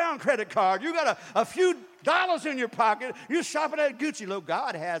broke down credit card. You got a few dollars in your pocket. You're shopping at Gucci. Look,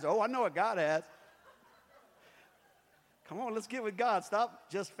 God has. Oh, I know what God has. Come on, let's get with God. Stop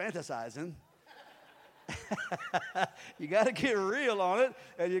just fantasizing. You got to get real on it,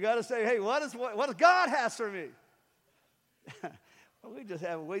 and you got to say, hey, what does God has for me? We just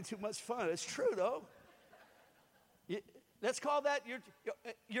have way too much fun. It's true, though. Let's call that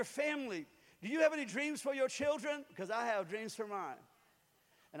your family. Do you have any dreams for your children? Because I have dreams for mine.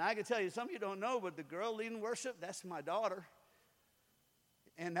 And I can tell you, some of you don't know, but the girl leading worship, that's my daughter.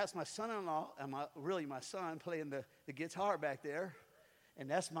 And that's my son-in-law, and really my son playing the guitar back there. And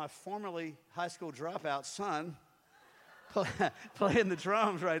that's my formerly high school dropout son playing the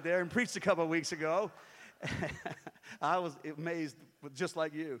drums right there and preached a couple of weeks ago. I was amazed, just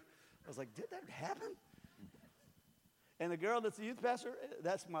like you. I was like, did that happen? And the girl that's the youth pastor,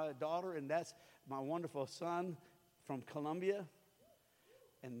 that's my daughter, and that's my wonderful son from Colombia.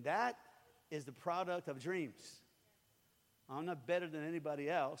 And that is the product of dreams. I'm not better than anybody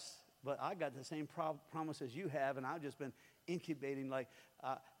else, but I got the same promises you have, and I've just been incubating. Like,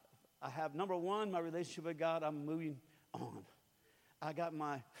 I have, number one, my relationship with God, I'm moving on. I got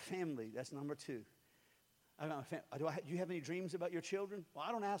my family, that's number two. I got my family. Do you have any dreams about your children? Well,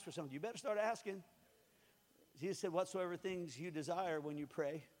 I don't ask for something. You better start asking. Jesus said, whatsoever things you desire when you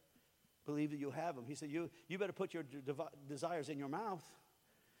pray, believe that you'll have them. He said, you better put your desires in your mouth.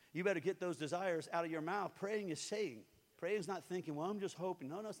 You better get those desires out of your mouth. Praying is saying. Praying is not thinking, well, I'm just hoping.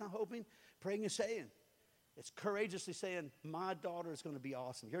 No, it's not hoping. Praying is saying. It's courageously saying, my daughter is going to be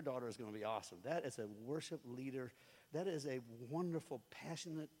awesome. Your daughter is going to be awesome. That is a worship leader. That is a wonderful,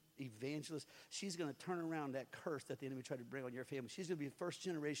 passionate evangelist. She's going to turn around that curse that the enemy tried to bring on your family. She's going to be the first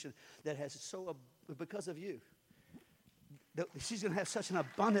generation that has because of you. She's going to have such an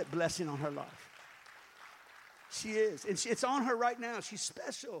abundant blessing on her life. She is. And it's on her right now. She's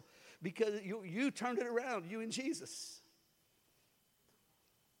special because you turned it around, you and Jesus.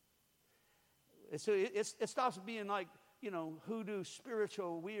 And so it stops being like, hoodoo,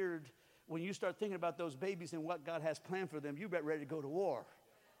 spiritual, weird. When you start thinking about those babies and what God has planned for them, you bet ready to go to war.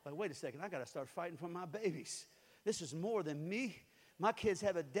 Like, wait a second, I got to start fighting for my babies. This is more than me. My kids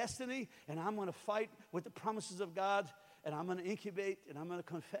have a destiny, and I'm going to fight with the promises of God, and I'm going to incubate, and I'm going to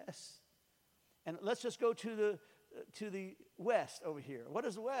confess. And let's just go to the West over here. What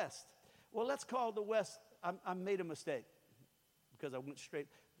is the West? Well, let's call the West. I made a mistake because I went straight.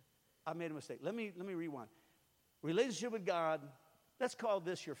 I made a mistake. Let me rewind. Relationship with God, let's call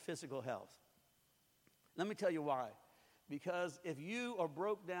this your physical health. Let me tell you why. Because if you are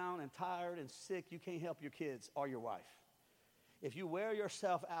broke down and tired and sick, you can't help your kids or your wife. If you wear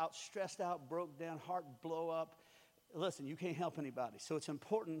yourself out, stressed out, broke down, heart blow up, listen, you can't help anybody. So it's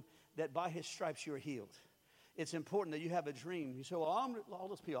important that by his stripes you're healed. It's important that you have a dream. You say, well, all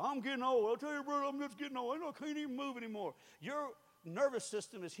those people, I'm getting old. I'll tell you, brother, I'm just getting old. I can't even move anymore. Your nervous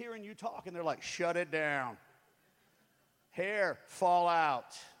system is hearing you talk, and they're like, shut it down. Hair fall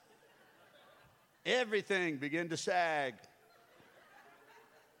out. Everything begin to sag.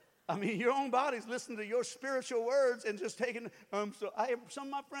 I mean, your own body's listening to your spiritual words and just taking, some of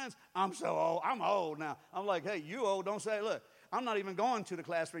my friends, I'm so old. I'm old now. I'm like, hey, you old, don't say, look, I'm not even going to the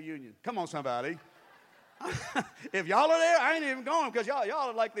class reunion. Come on, somebody. If y'all are there, I ain't even going because y'all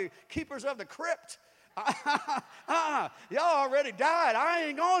are like the keepers of the crypt. Y'all already died. I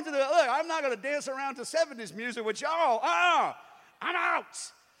ain't going to I'm not going to dance around to 70s music with y'all. I'm out.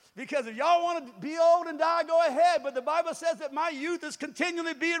 Because if y'all want to be old and die, go ahead. But the Bible says that my youth is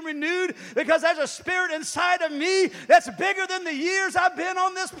continually being renewed because there's a spirit inside of me that's bigger than the years I've been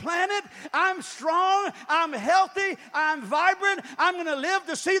on this planet. I'm strong. I'm healthy. I'm vibrant. I'm going to live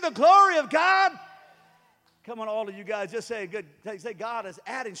to see the glory of God. Come on, all of you guys, just say, God is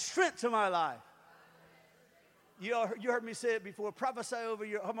adding strength to my life. You heard me say it before. Prophesy over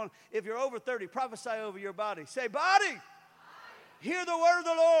come on, if you're over 30, prophesy over your body. Say, body, hear the word of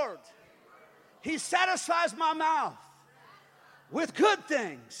the Lord. He satisfies my mouth with good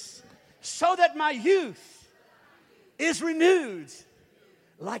things so that my youth is renewed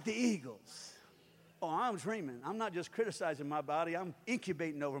like the eagles. Oh, I'm dreaming. I'm not just criticizing my body. I'm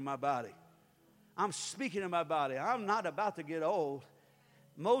incubating over my body. I'm speaking to my body. I'm not about to get old.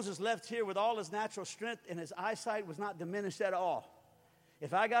 Moses left here with all his natural strength, and his eyesight was not diminished at all.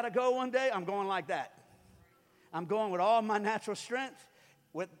 If I got to go one day, I'm going like that. I'm going with all my natural strength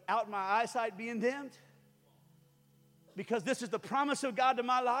without my eyesight being dimmed. Because this is the promise of God to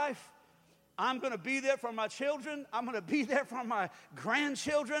my life. I'm going to be there for my children. I'm going to be there for my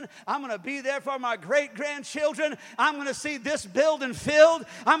grandchildren. I'm going to be there for my great-grandchildren. I'm going to see this building filled.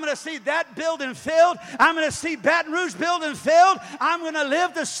 I'm going to see that building filled. I'm going to see Baton Rouge building filled. I'm going to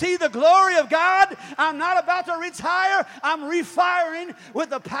live to see the glory of God. I'm not about to retire. I'm refiring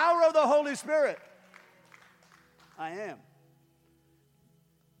with the power of the Holy Spirit. I am.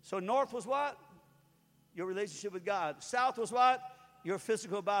 So north was what? Your relationship with God. South was what? Your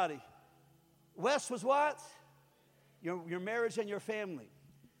physical body. West was what? Your marriage and your family.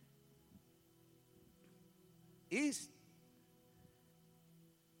 East,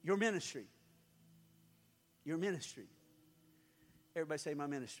 your ministry. Your ministry. Everybody say, my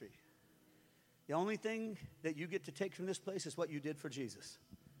ministry. The only thing that you get to take from this place is what you did for Jesus.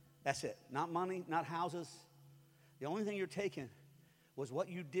 That's it. Not money, not houses. The only thing you're taking was what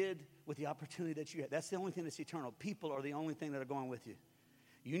you did with the opportunity that you had. That's the only thing that's eternal. People are the only thing that are going with you.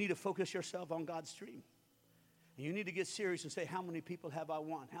 You need to focus yourself on God's stream. And you need to get serious and say, how many people have I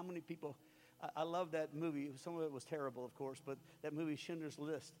won? How many people? I love that movie. Some of it was terrible, of course, but that movie, Schindler's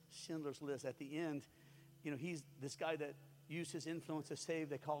List, at the end, he's this guy that used his influence to save.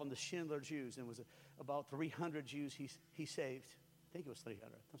 They call him the Schindler Jews, and it was about 300 Jews he saved. I think it was 300,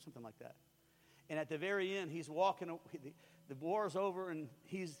 something like that. And at the very end, he's walking. The war is over, and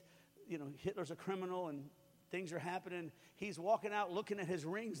Hitler's a criminal, and things are happening. He's walking out, looking at his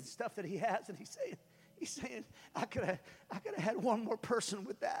rings and stuff that he has, and he's saying, I could have had one more person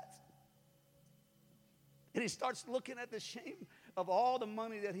with that. And he starts looking at the shame of all the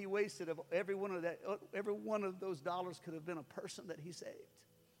money that he wasted. Of every one of those dollars could have been a person that he saved.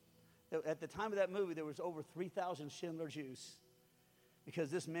 At the time of that movie, there was over 3,000 Schindler Jews,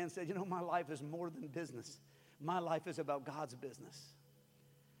 because this man said, my life is more than business. My life is about God's business.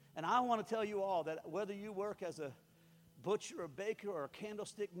 And I want to tell you all that whether you work as a butcher, a baker, or a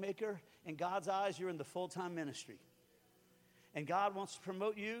candlestick maker, in God's eyes, you're in the full-time ministry. And God wants to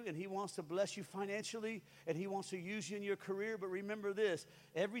promote you, and he wants to bless you financially, and he wants to use you in your career. But remember this,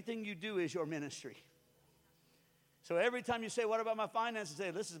 everything you do is your ministry. So every time you say, what about my finances?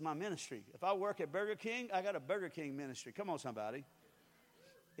 Say, this is my ministry. If I work at Burger King, I got a Burger King ministry. Come on, somebody.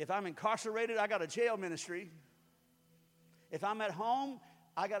 If I'm incarcerated, I got a jail ministry. If I'm at home,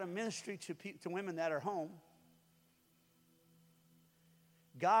 I got a ministry to women that are home.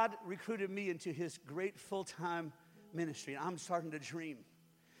 God recruited me into his great full-time ministry. And I'm starting to dream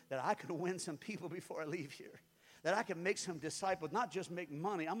that I could win some people before I leave here. That I can make some disciples, not just make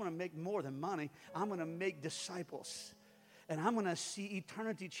money. I'm going to make more than money. I'm going to make disciples. And I'm going to see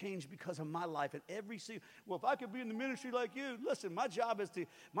eternity change because of my life. And if I could be in the ministry like you, listen, my job is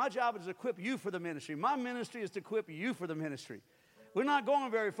to equip you for the ministry. My ministry is to equip you for the ministry. We're not going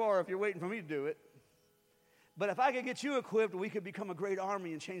very far if you're waiting for me to do it. But if I could get you equipped, we could become a great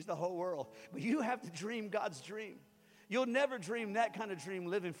army and change the whole world. But you have to dream God's dream. You'll never dream that kind of dream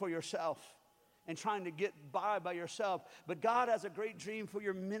living for yourself and trying to get by yourself. But God has a great dream for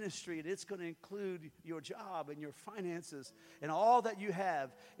your ministry, and it's going to include your job and your finances and all that you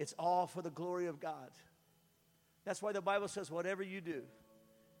have. It's all for the glory of God. That's why the Bible says, whatever you do,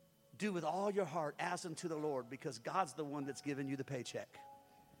 do with all your heart as unto the Lord, because God's the one that's giving you the paycheck.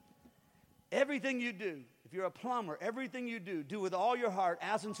 Everything you do, if you're a plumber, everything you do with all your heart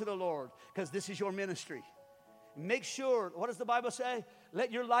as unto the Lord, because this is your ministry. Make sure, what does the Bible say?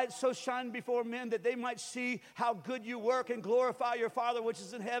 Let your light so shine before men that they might see how good you work and glorify your Father which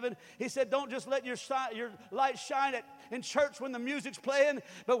is in heaven. He said, don't just let your light shine in church when the music's playing,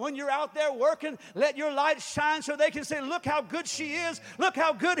 but when you're out there working, let your light shine so they can say, look how good she is, look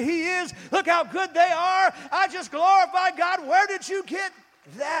how good he is, look how good they are. I just glorify God. Where did you get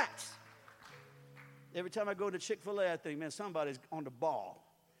that? Every time I go to Chick-fil-A, I think, man, somebody's on the ball.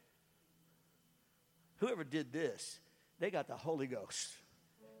 Whoever did this, they got the Holy Ghost.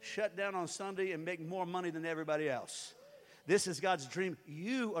 Shut down on Sunday and make more money than everybody else. This is God's dream.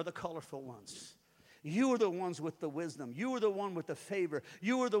 You are the colorful ones. You are the ones with the wisdom. You are the one with the favor.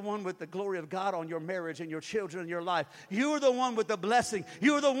 You are the one with the glory of God on your marriage and your children and your life. You are the one with the blessing.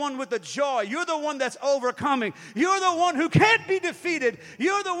 You are the one with the joy. You're the one that's overcoming. You're the one who can't be defeated.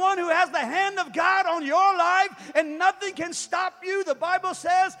 You're the one who has the hand of God on your life, and nothing can stop you. The Bible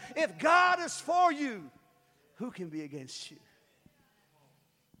says, if God is for you, who can be against you?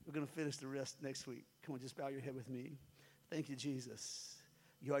 We're going to finish the rest next week. Come on, just bow your head with me. Thank you, Jesus.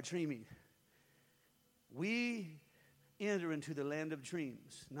 You are dreaming. We enter into the land of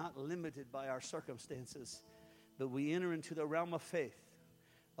dreams, not limited by our circumstances, but we enter into the realm of faith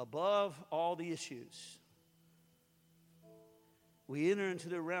above all the issues. We enter into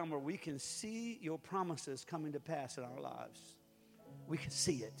the realm where we can see your promises coming to pass in our lives. We can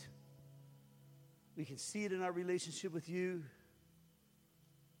see it. We can see it in our relationship with you.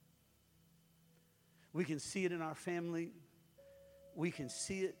 We can see it in our family. We can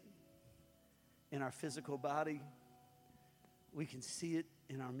see it in our physical body. We can see it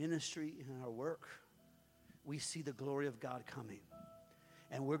in our ministry, in our work. We see the glory of God coming.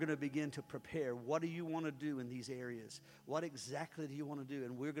 And we're going to begin to prepare. What do you want to do in these areas? What exactly do you want to do?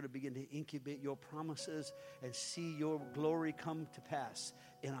 And we're going to begin to incubate your promises and see your glory come to pass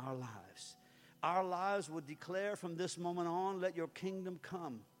in our lives. Our lives would declare from this moment on, let your kingdom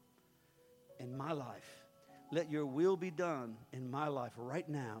come in my life. Let your will be done in my life right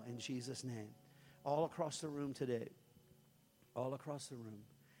now in Jesus' name. All across the room today. All across the room.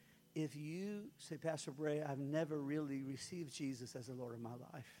 If you say, Pastor Bray, I've never really received Jesus as the Lord of my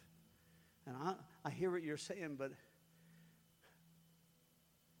life. And I hear what you're saying, but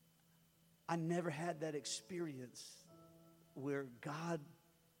I never had that experience where God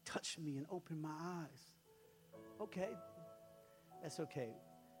touched me and opened my eyes. Okay, that's okay.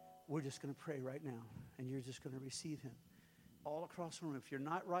 We're just going to pray right now, and you're just going to receive him. All across the room, if you're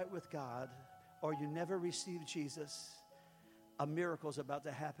not right with God or you never received Jesus, a miracle is about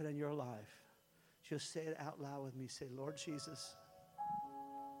to happen in your life. Just say it out loud with me. Say, Lord Jesus,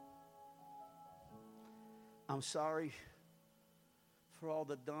 I'm sorry for all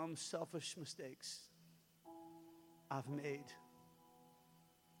the dumb, selfish mistakes I've made.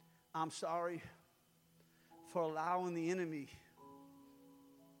 I'm sorry for allowing the enemy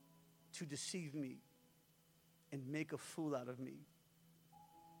to deceive me and make a fool out of me.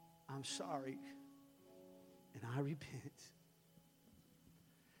 I'm sorry, and I repent.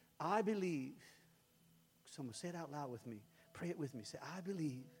 I believe, someone say it out loud with me. Pray it with me. Say, I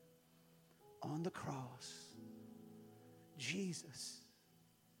believe on the cross, Jesus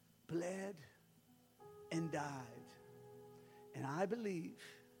bled and died. And I believe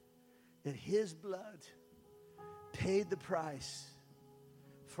that his blood paid the price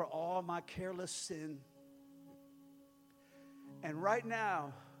for all my careless sin. And right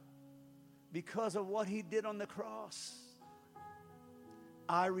now, because of what he did on the cross,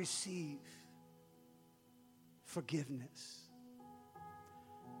 I receive forgiveness.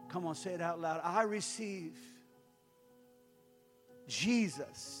 Come on, say it out loud. I receive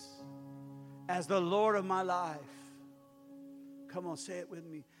Jesus as the Lord of my life. Come on, say it with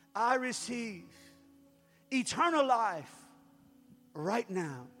me. I receive eternal life right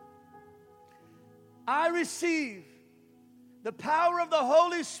now. I receive the power of the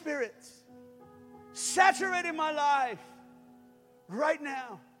Holy Spirit saturating my life right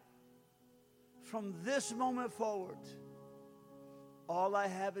now. From this moment forward, all I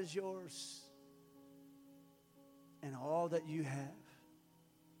have is yours, and all that you have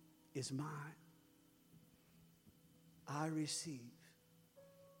is mine. I receive,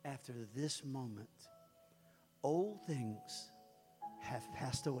 after this moment, old things have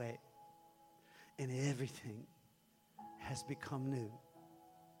passed away, and everything has become new.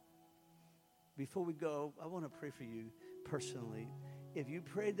 Before we go, I want to pray for you personally. If you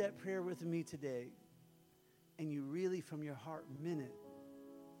prayed that prayer with me today, and you really from your heart meant it,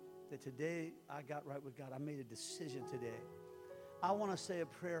 that today I got right with God, I made a decision today, I want to say a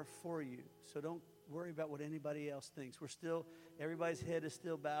prayer for you. So don't worry about what anybody else thinks. Everybody's head is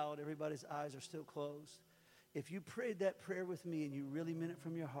still bowed. Everybody's eyes are still closed. If you prayed that prayer with me and you really meant it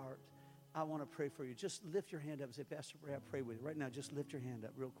from your heart, I want to pray for you. Just lift your hand up and say, Pastor Bray, I pray with you. Right now, just lift your hand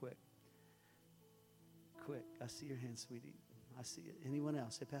up real quick. Quick. I see your hand, sweetie. I see it. Anyone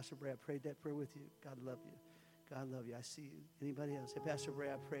else? Say, Pastor Bray, I prayed that prayer with you. God love you. God love you. I see you. Anybody else? Say, Pastor Bray,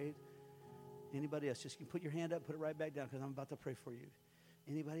 I prayed. Anybody else? Just you put your hand up, put it right back down, because I'm about to pray for you.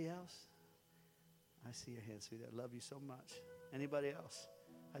 Anybody else? I see your hand, sweetie. I love you so much. Anybody else?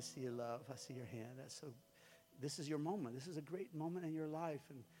 I see your love. I see your hand. This is your moment. This is a great moment in your life,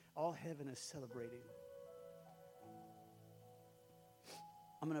 and all heaven is celebrating.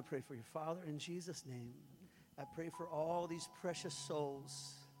 I'm going to pray for you. Father, in Jesus' name, I pray for all these precious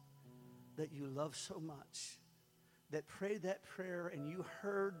souls that you love so much, that prayed that prayer, and you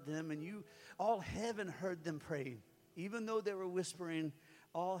heard them, and all heaven heard them praying. Even though they were whispering,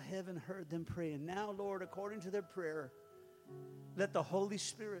 all heaven heard them pray. And now, Lord, according to their prayer, let the Holy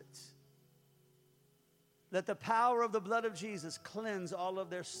Spirit, let the power of the blood of Jesus cleanse all of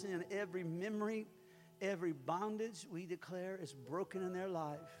their sin. Every memory, every bondage we declare is broken in their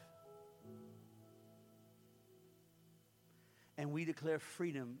life. And we declare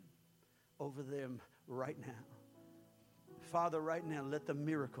freedom over them right now. Father, right now, let the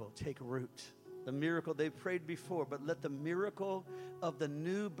miracle take root. The miracle they prayed before, but let the miracle of the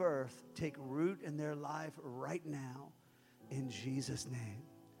new birth take root in their life right now. In Jesus' name.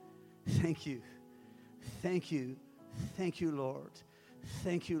 Thank you. Thank you. Thank you, Lord.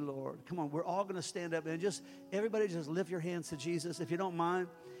 Thank you, Lord. Come on, we're all going to stand up and everybody just lift your hands to Jesus if you don't mind.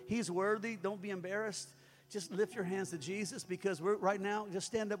 He's worthy. Don't be embarrassed. just lift your hands to Jesus, because we're right now, just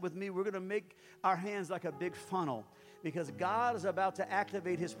stand up with me. We're going to make our hands like a big funnel, because God is about to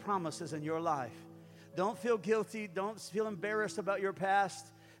activate his promises in your life. Don't feel guilty. Don't feel embarrassed about your past,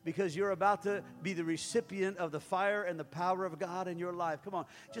 because you're about to be the recipient of the fire and the power of God in your life. Come on,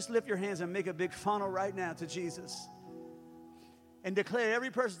 just lift your hands and make a big funnel right now to Jesus. And declare, every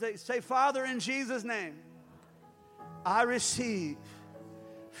person, say, Father, in Jesus' name, I receive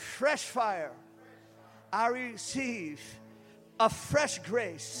fresh fire. I receive a fresh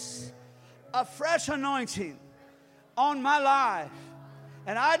grace, a fresh anointing on my life.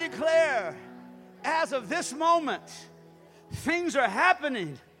 And I declare, as of this moment, things are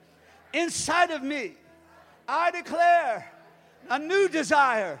happening inside of me. I declare a new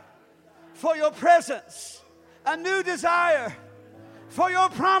desire for your presence, a new desire for your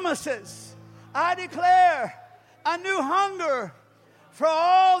promises. I declare a new hunger for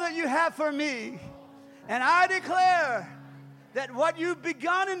all that you have for me. And I declare that what you've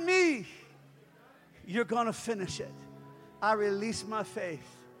begun in me, you're going to finish it. I release my faith.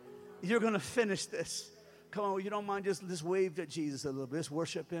 You're going to finish this. Come on, you don't mind, just wave at Jesus a little bit. Just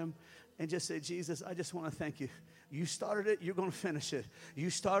worship him and just say, Jesus, I just want to thank you. You started it, you're going to finish it. You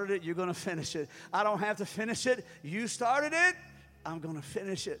started it, you're going to finish it. I don't have to finish it. You started it, I'm going to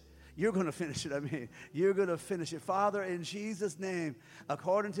finish it. You're going to finish it. You're going to finish it. Father, in Jesus' name,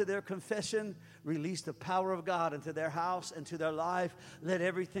 according to their confession, release the power of God into their house and to their life. Let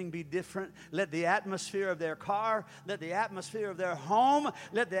everything be different. Let the atmosphere of their car, let the atmosphere of their home,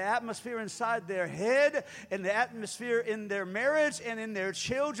 let the atmosphere inside their head and the atmosphere in their marriage and in their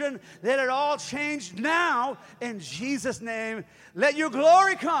children, let it all change now in Jesus' name. Let your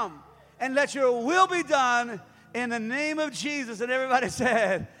glory come and let your will be done in the name of Jesus. And everybody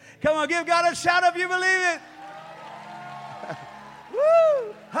said, come on, give God a shout if you believe it.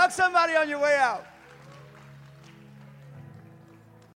 Woo! Hug somebody on your way out.